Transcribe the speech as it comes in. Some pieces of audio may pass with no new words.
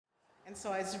And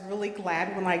so I was really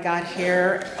glad when I got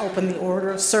here, opened the order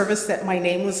of service, that my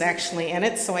name was actually in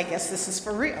it, so I guess this is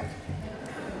for real.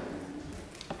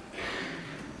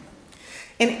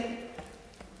 And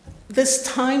this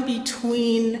time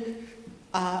between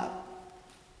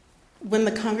when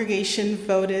the congregation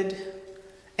voted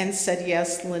and said,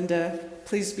 yes, Linda,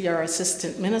 please be our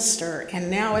assistant minister, and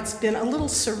now it's been a little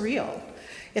surreal.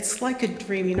 It's like a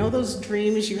dream. You know those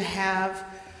dreams you have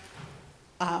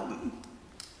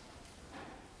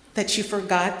that you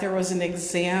forgot there was an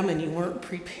exam and you weren't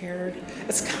prepared?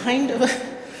 It's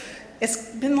it's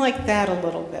been like that a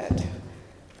little bit.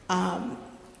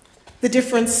 The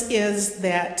difference is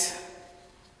that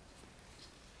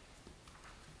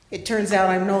it turns out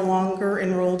I'm no longer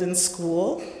enrolled in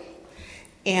school,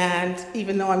 and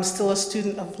even though I'm still a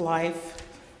student of life,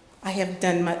 I have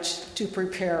done much to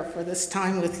prepare for this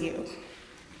time with you.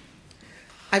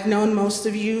 I've known most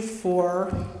of you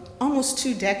for almost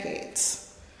 2 decades,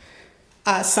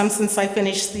 some since I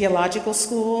finished theological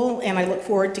school, and I look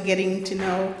forward to getting to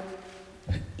know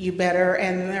you better,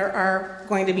 and there are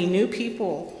going to be new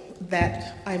people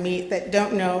that I meet that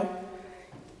don't know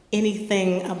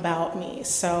anything about me.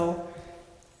 So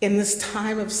in this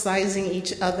time of sizing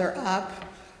each other up,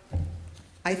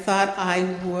 I thought I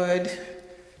would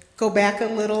go back a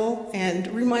little and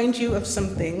remind you of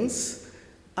some things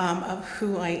of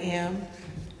who I am.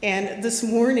 And this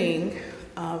morning,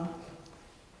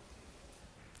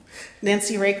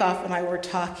 Nancy Rakoff and I were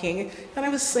talking, and I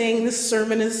was saying this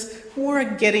sermon is more a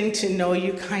getting to know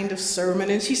you kind of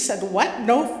sermon. And she said, what?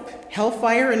 No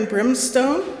hellfire and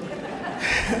brimstone?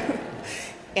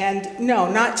 And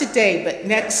no, not today, but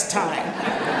next time.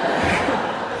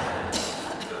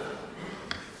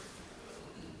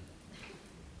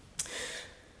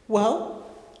 Well,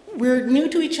 we're new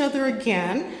to each other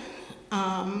again.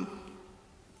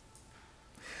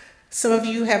 Some of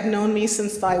you have known me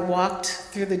since I walked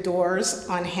through the doors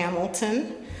on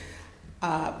Hamilton.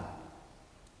 I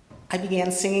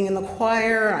began singing in the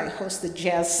choir. I hosted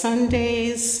Jazz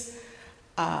Sundays,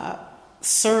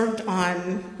 served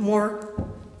on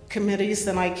more committees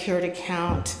than I care to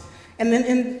count, and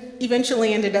then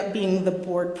eventually ended up being the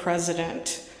board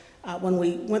president when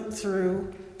we went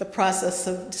through the process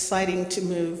of deciding to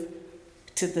move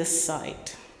to this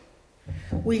site.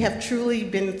 We have truly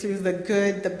been through the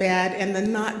good, the bad, and the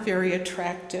not very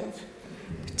attractive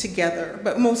together,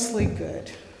 but mostly good.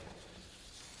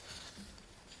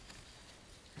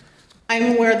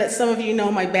 I'm aware that some of you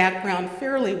know my background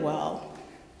fairly well,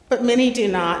 but many do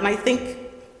not, and I think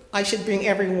I should bring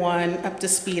everyone up to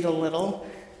speed a little.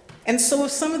 And so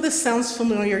if some of this sounds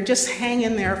familiar, just hang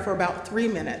in there for about 3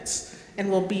 minutes,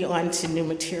 and we'll be on to new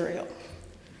material.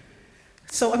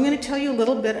 So I'm going to tell you a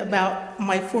little bit about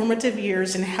my formative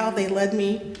years and how they led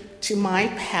me to my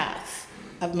path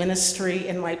of ministry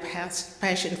and my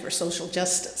passion for social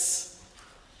justice.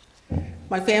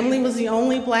 My family was the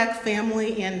only Black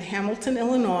family in Hamilton,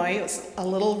 Illinois. It was a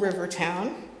little river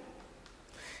town.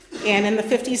 And in the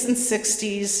 50s and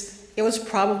 60s, it was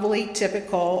probably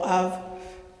typical of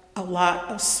a lot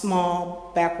of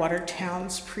small backwater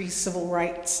towns pre-civil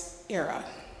rights era.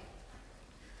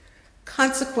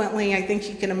 Consequently, I think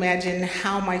you can imagine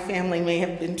how my family may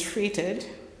have been treated.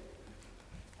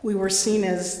 We were seen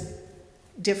as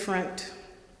different,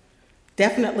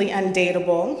 definitely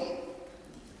undateable,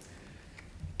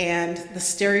 and the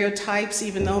stereotypes,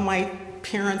 even though my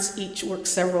parents each worked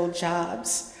several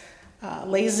jobs,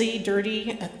 lazy,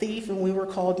 dirty, a thief, and we were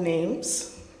called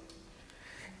names.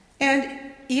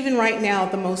 And even right now,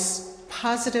 the most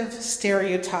positive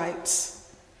stereotypes,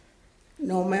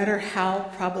 no matter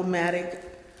how problematic,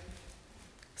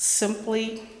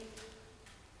 simply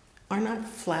are not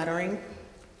flattering.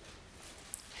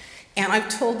 And I've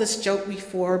told this joke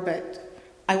before, but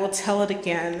I will tell it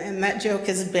again, and that joke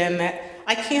has been that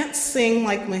I can't sing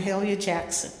like Mahalia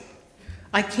Jackson.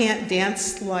 I can't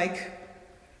dance like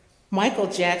Michael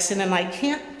Jackson, and I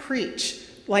can't preach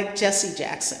like Jesse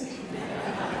Jackson.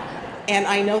 And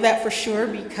I know that for sure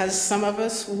because some of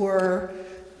us were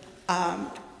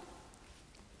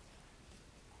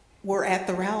at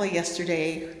the rally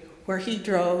yesterday where he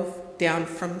drove down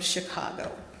from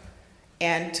Chicago.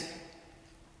 And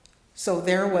so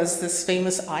there was this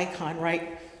famous icon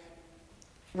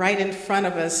right in front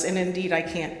of us, and indeed I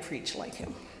can't preach like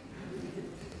him.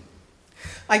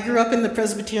 I grew up in the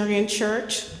Presbyterian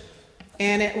Church,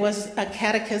 and it was a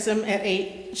catechism at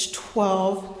age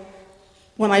 12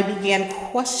 when I began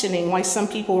questioning why some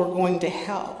people were going to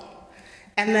hell.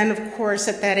 And then, of course,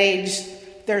 at that age,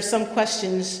 there are some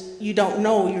questions you don't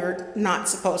know you're not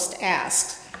supposed to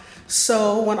ask.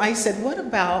 So when I said, what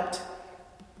about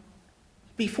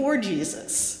before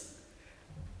Jesus?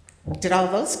 Did all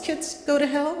those kids go to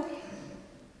hell?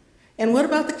 And what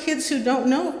about the kids who don't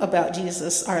know about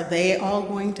Jesus? Are they all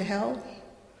going to hell?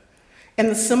 And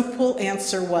the simple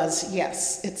answer was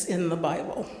yes, it's in the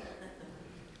Bible.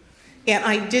 And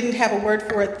I didn't have a word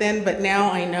for it then, but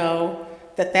now I know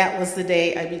that that was the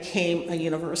day I became a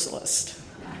Universalist.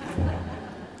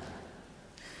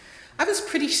 I was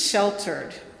pretty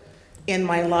sheltered in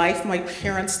my life. My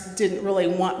parents didn't really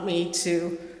want me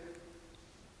to,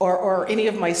 or any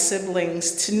of my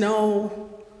siblings, to know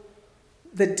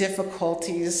the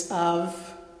difficulties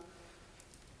of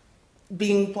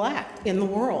being Black in the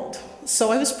world.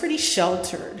 So I was pretty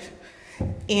sheltered.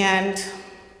 And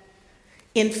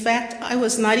in fact, I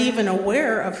was not even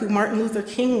aware of who Martin Luther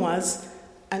King was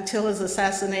until his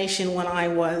assassination when I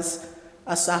was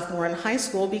a sophomore in high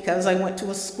school, because I went to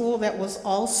a school that was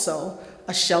also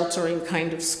a sheltering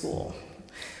kind of school.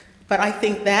 But I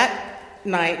think that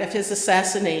night of his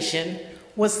assassination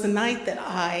was the night that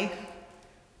I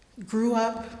grew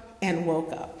up and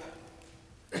woke up.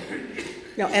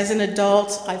 Now, as an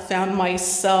adult, I found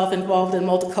myself involved in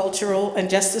multicultural and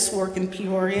justice work in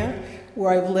Peoria,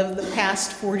 where I've lived the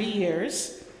past 40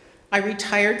 years. I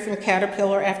retired from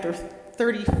Caterpillar after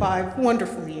 35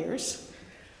 wonderful years.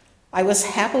 I was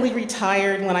happily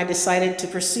retired when I decided to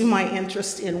pursue my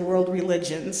interest in world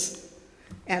religions,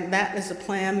 and that is a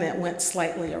plan that went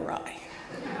slightly awry.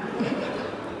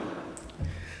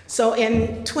 So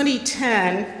in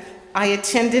 2010, I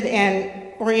attended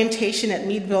an orientation at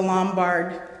Meadville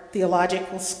Lombard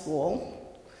Theological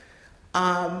School.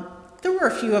 There were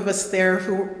a few of us there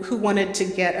who wanted to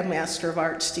get a Master of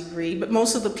Arts degree, but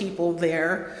most of the people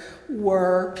there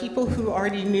were people who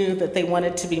already knew that they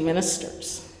wanted to be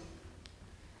ministers.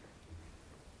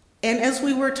 And as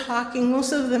we were talking,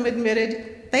 most of them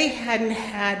admitted they hadn't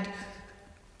had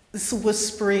this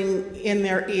whispering in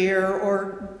their ear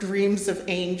or dreams of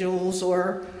angels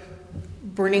or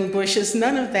burning bushes,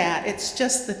 none of that. It's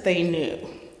just that they knew.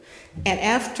 And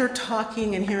after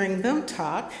talking and hearing them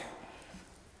talk,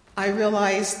 I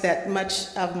realized that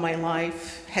much of my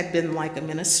life had been like a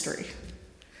ministry.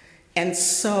 And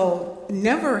so,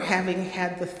 never having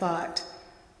had the thought,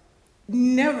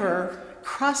 never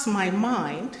crossed my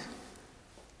mind,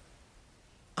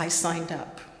 I signed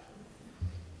up.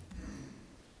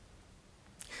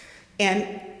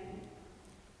 And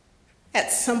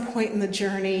at some point in the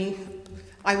journey,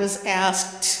 I was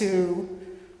asked to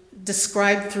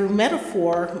describe through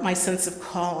metaphor my sense of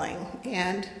calling.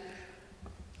 And,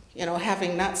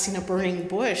 having not seen a burning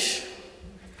bush,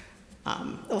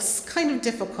 it was kind of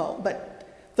difficult, but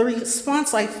the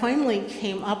response I finally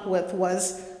came up with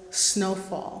was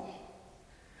snowfall.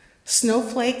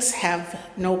 Snowflakes have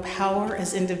no power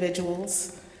as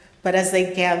individuals, but as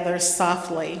they gather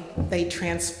softly, they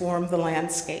transform the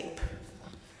landscape.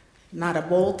 Not a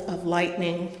bolt of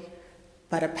lightning,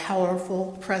 but a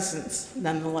powerful presence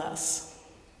nonetheless.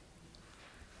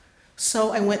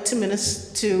 So I went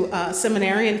to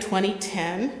seminary in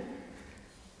 2010,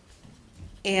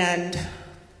 and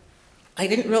I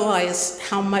didn't realize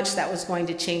how much that was going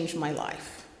to change my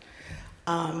life.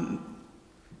 I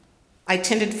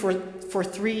attended for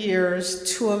 3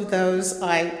 years. 2 of those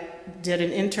I did an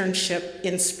internship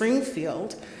in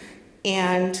Springfield,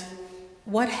 and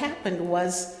what happened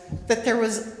was that there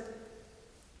was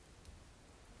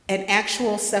an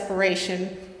actual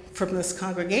separation from this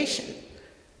congregation.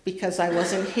 Because I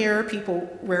wasn't here, people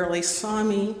rarely saw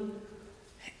me,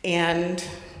 and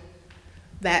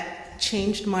that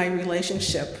changed my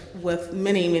relationship with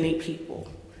many, many people.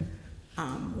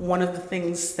 One of the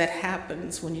things that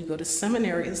happens when you go to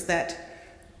seminary is that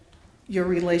your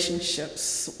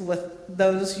relationships with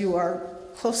those you are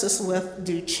closest with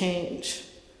do change.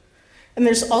 And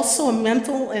there's also a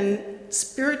mental and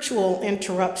spiritual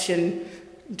interruption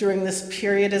during this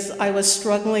period as I was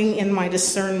struggling in my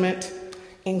discernment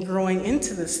and growing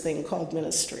into this thing called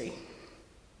ministry.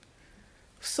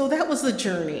 So that was the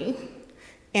journey,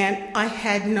 and I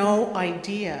had no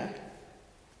idea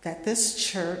that this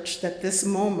church, that this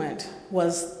moment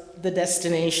was the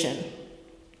destination.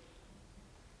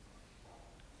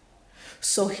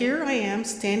 So here I am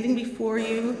standing before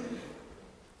you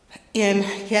in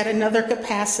yet another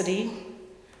capacity,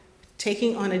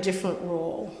 taking on a different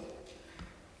role.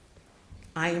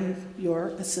 I'm your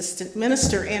assistant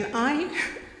minister, and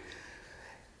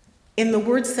in the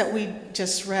words that we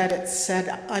just read, it said,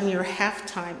 I'm your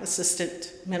half-time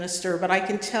assistant minister, but I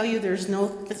can tell you there's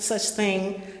no such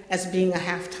thing as being a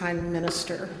half-time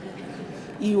minister.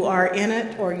 You are in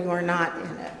it or you are not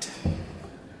in it.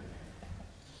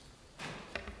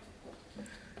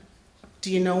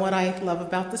 Do you know what I love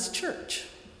about this church?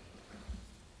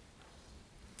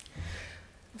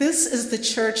 This is the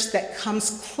church that comes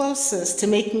closest to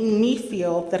making me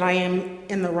feel that I am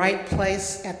in the right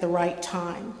place at the right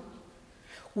time,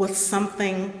 with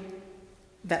something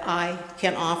that I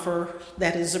can offer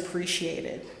that is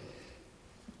appreciated.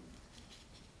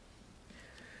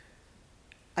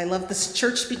 I love this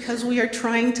church because we are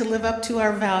trying to live up to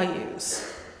our values.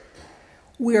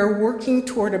 We are working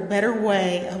toward a better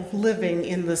way of living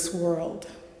in this world.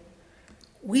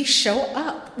 We show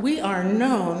up. We are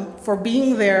known for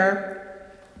being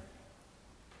there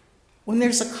when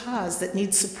there's a cause that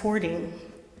needs supporting.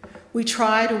 We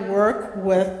try to work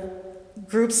with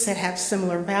groups that have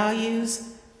similar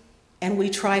values, and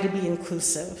we try to be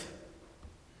inclusive.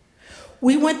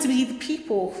 We want to be the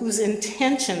people whose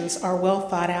intentions are well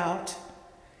thought out,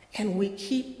 and we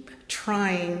keep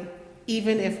trying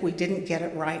even if we didn't get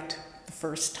it right the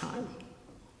first time.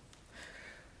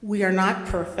 We are not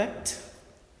perfect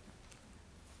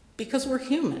because we're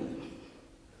human.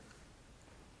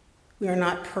 We are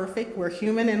not perfect, we're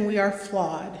human, and we are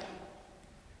flawed.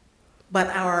 But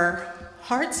our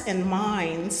hearts and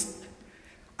minds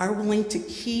are willing to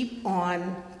keep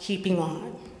on keeping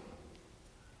on.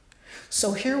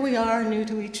 So here we are, new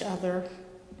to each other,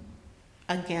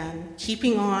 again,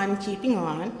 keeping on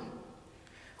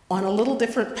a little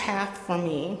different path for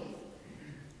me,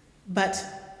 but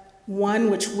one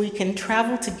which we can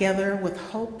travel together with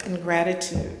hope and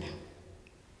gratitude.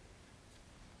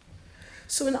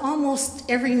 So in almost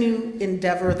every new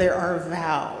endeavor, there are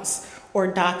vows or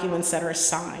documents that are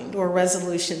signed or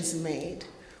resolutions made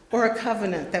or a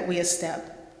covenant that we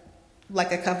established,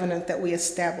 like a covenant that we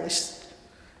established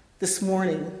this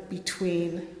morning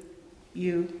between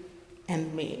you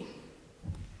and me.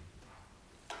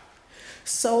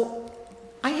 So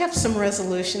I have some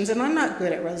resolutions, and I'm not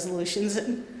good at resolutions,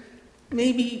 and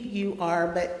maybe you are,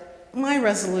 but my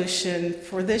resolution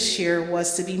for this year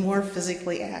was to be more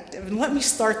physically active. And let me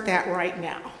start that right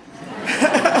now.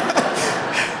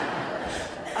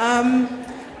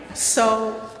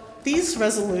 So these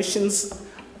resolutions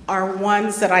are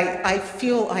ones that I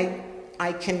feel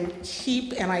I can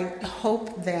keep, and I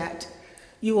hope that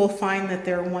you will find that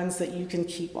they're ones that you can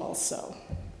keep also.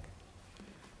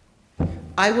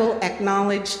 I will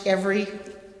acknowledge every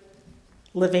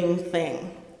living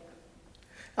thing.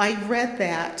 I read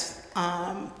that,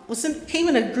 came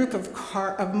in a group of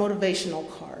motivational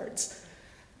cards.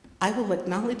 I will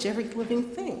acknowledge every living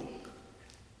thing.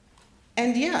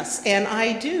 And yes, and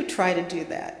I do try to do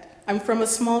that. I'm from a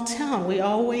small town. We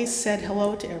always said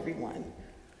hello to everyone.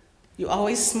 You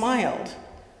always smiled.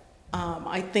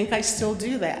 I think I still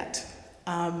do that.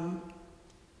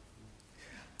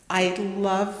 I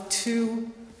love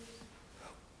to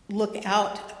look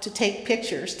out, to take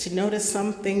pictures, to notice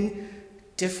something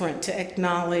different, to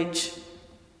acknowledge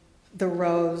the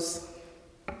rose,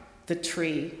 the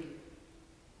tree.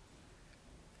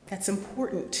 That's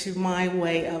important to my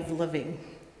way of living.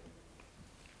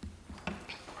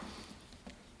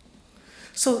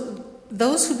 So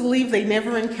those who believe they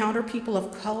never encounter people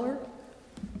of color,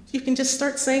 you can just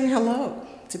start saying hello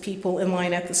to people in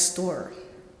line at the store.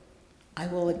 I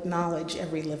will acknowledge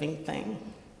every living thing.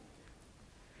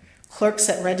 Clerks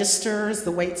at registers,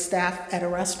 the wait staff at a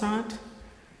restaurant,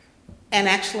 and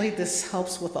actually this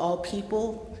helps with all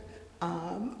people.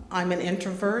 I'm an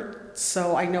introvert,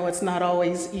 so I know it's not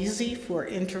always easy for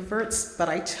introverts, but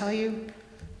I tell you,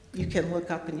 you can look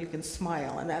up and you can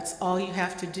smile, and that's all you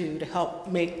have to do to help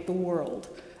make the world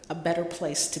a better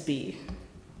place to be.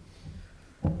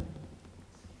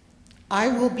 I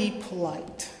will be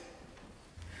polite.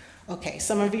 Okay,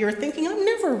 some of you are thinking, I'm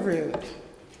never rude.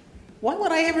 Why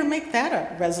would I ever make that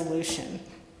a resolution?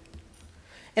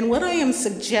 And what I am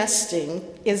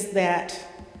suggesting is that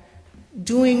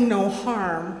doing no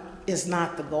harm is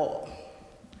not the goal.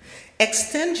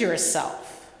 Extend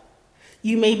yourself.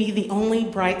 You may be the only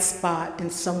bright spot in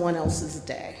someone else's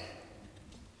day.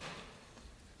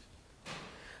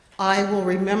 I will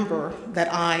remember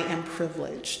that I am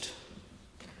privileged.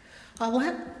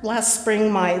 Last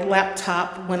spring, my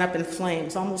laptop went up in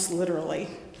flames, almost literally,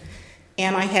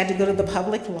 and I had to go to the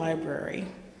public library.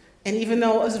 And even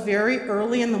though it was very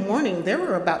early in the morning, there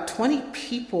were about 20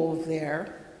 people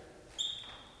there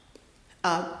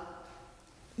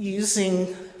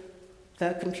using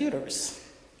the computers.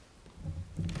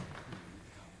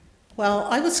 Well,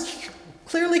 I was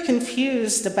clearly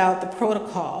confused about the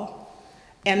protocol,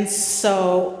 and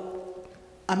so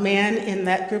a man in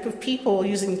that group of people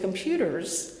using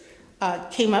computers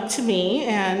came up to me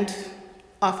and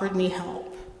offered me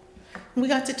help. We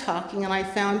got to talking, and I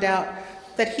found out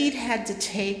that he'd had to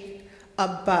take a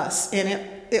bus, and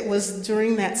it it was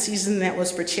during that season that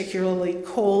was particularly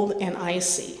cold and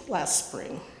icy last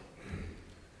spring.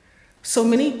 So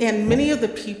many of the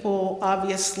people,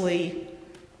 obviously,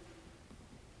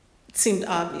 it seemed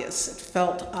obvious, it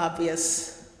felt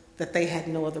obvious that they had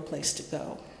no other place to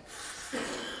go.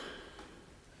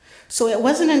 So it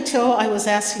wasn't until I was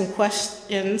asking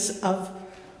questions of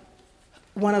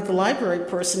one of the library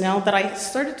personnel that I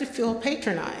started to feel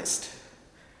patronized.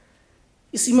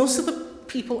 You see, most of the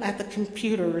people at the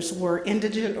computers were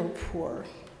indigent or poor.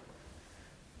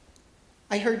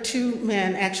 I heard two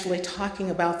men actually talking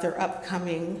about their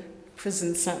upcoming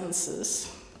prison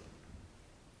sentences.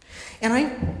 And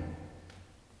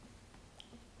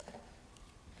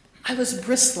I was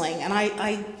bristling, and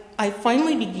I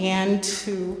finally began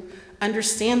to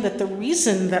understand that the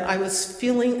reason that I was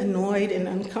feeling annoyed and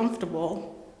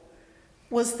uncomfortable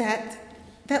was that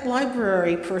that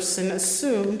library person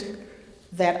assumed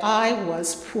that I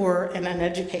was poor and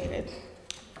uneducated.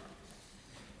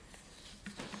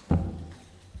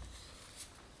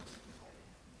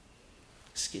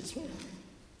 Excuse me.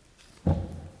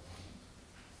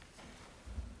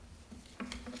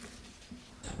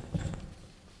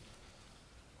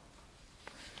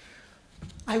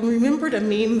 I remembered a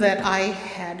meme that I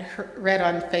had read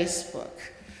on Facebook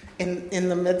in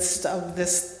the midst of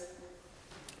this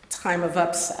time of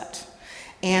upset.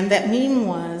 And that meme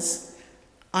was,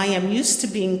 "I am used to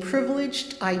being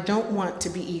privileged, I don't want to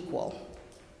be equal."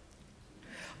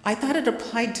 I thought it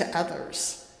applied to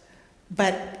others,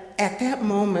 but at that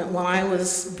moment when I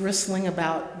was bristling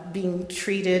about being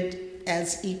treated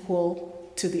as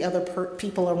equal to the other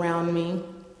people around me,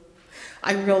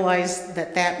 I realized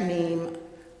that that meme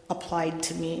applied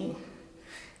to me.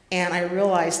 And I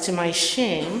realized to my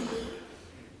shame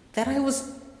that I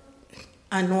was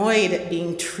annoyed at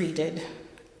being treated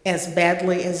as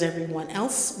badly as everyone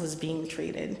else was being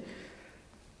treated.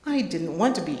 I didn't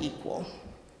want to be equal.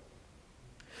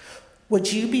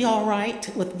 Would you be all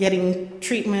right with getting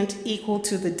treatment equal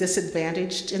to the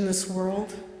disadvantaged in this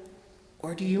world?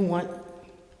 Or do you want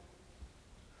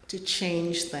to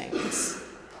change things?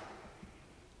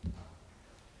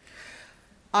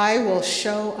 I will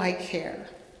show I care.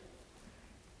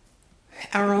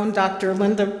 Our own Dr.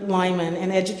 Linda Lyman, an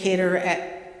educator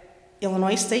at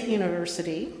Illinois State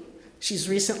University, she's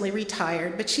recently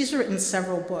retired, but she's written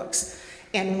several books.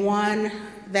 And one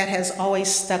that has always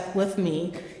stuck with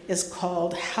me is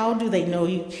called How Do They Know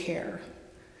You Care?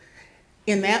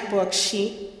 In that book,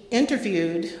 she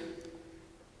interviewed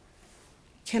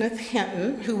Kenneth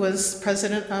Hinton, who was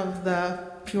president of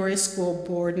the Peoria School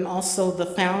Board and also the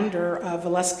founder of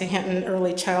Valeska Hinton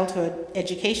Early Childhood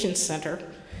Education Center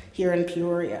here in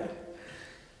Peoria.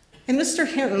 And Mr.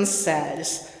 Hinton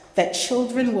says that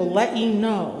children will let you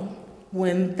know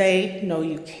when they know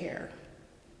you care.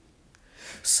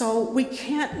 So we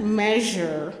can't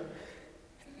measure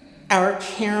our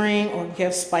caring or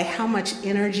gifts by how much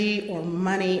energy or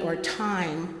money or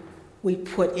time we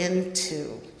put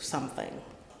into something.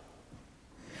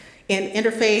 In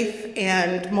interfaith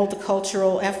and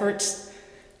multicultural efforts,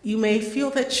 you may feel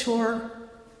that your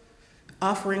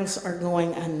offerings are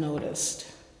going unnoticed,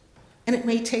 and it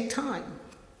may take time.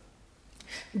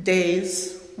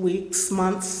 Days, weeks,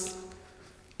 months,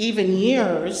 even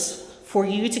years for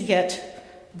you to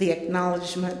get the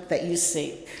acknowledgement that you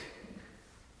seek.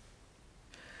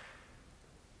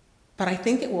 But I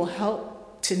think it will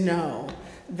help to know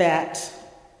that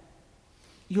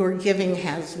your giving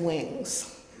has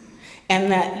wings,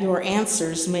 and that your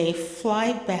answers may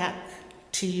fly back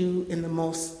to you in the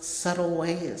most subtle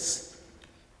ways.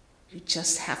 You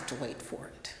just have to wait for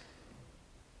it.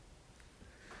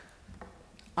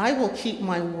 I will keep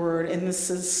my word, and this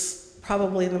is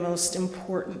probably the most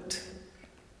important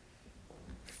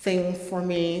thing for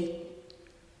me,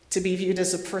 to be viewed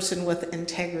as a person with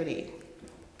integrity.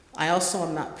 I also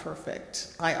am not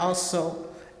perfect. I also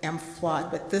am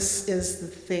flawed, but this is the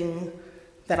thing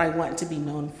that I want to be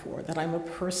known for, that I'm a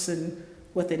person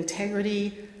with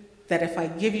integrity, that if I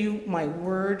give you my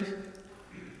word,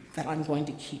 that I'm going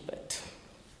to keep it.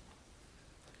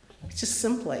 It's just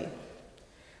simply,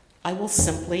 I will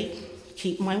simply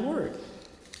keep my word.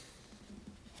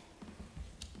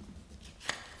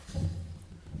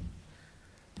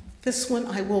 This one,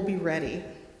 I will be ready.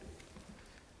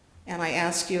 And I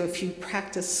ask you, if you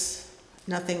practice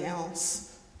nothing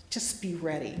else, just be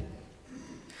ready.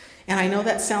 And I know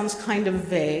that sounds kind of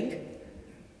vague,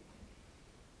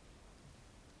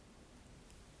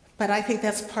 but I think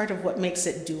that's part of what makes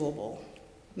it doable.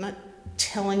 I'm not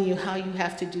telling you how you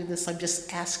have to do this, I'm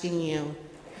just asking you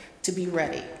to be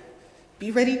ready.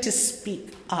 Be ready to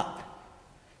speak up,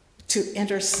 to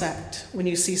intersect when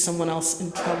you see someone else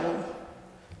in trouble,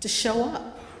 to show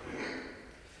up,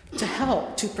 to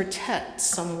help, to protect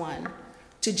someone,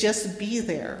 to just be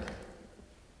there.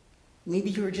 Maybe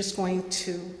you're just going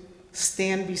to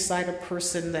stand beside a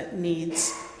person that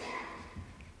needs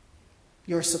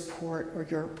your support or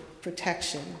your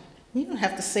protection. You don't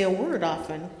have to say a word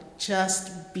often,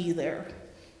 just be there.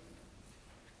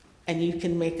 And you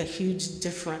can make a huge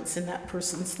difference in that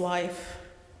person's life.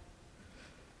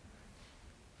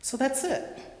 So that's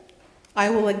it. I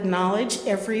will acknowledge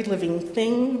every living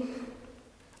thing.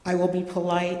 I will be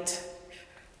polite.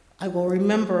 I will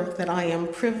remember that I am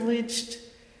privileged.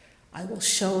 I will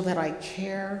show that I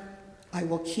care. I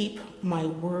will keep my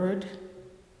word.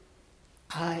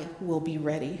 I will be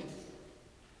ready.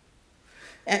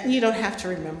 And you don't have to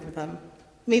remember them.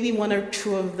 Maybe one or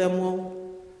two of them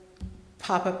will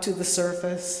pop up to the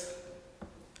surface.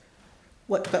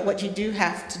 But what you do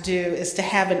have to do is to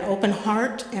have an open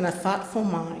heart and a thoughtful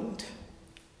mind.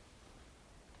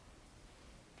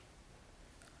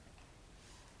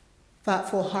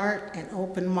 Thoughtful heart and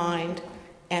open mind,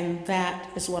 and that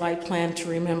is what I plan to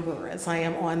remember as I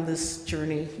am on this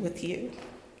journey with you.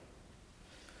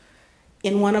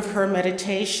 In one of her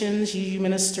meditations, UU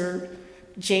Minister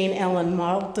Jane Ellen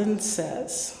Malden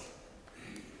says,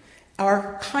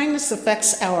 "Our kindness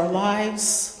affects our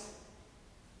lives,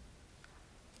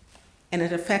 and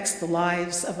it affects the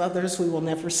lives of others we will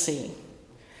never see.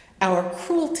 Our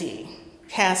cruelty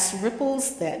casts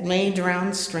ripples that may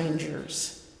drown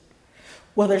strangers.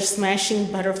 Whether smashing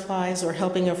butterflies or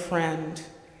helping a friend,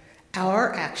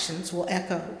 our actions will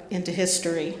echo into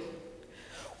history.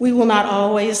 We will not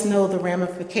always know the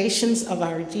ramifications of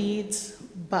our deeds,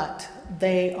 but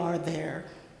they are there.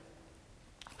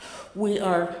 We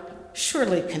are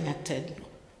surely connected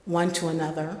one to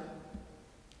another,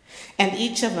 and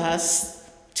each of us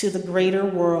to the greater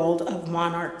world of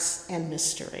monarchs and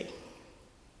mystery."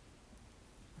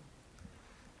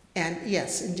 And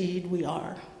yes, indeed, we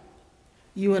are.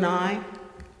 You and I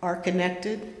are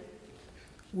connected.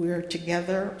 We're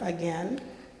together again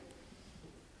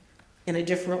in a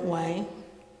different way.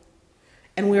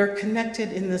 And we are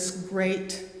connected in this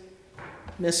great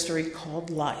mystery called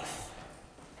life.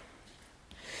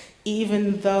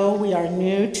 Even though we are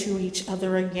new to each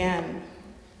other again,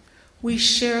 we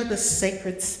share the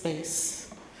sacred space.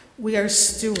 We are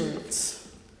stewards,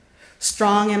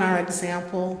 strong in our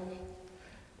example,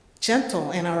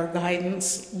 gentle in our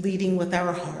guidance, leading with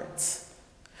our hearts.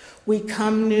 We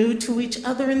come new to each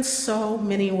other in so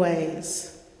many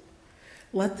ways.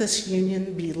 Let this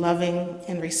union be loving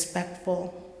and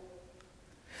respectful.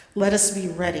 Let us be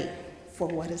ready for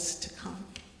what is to come.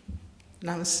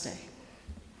 Namaste.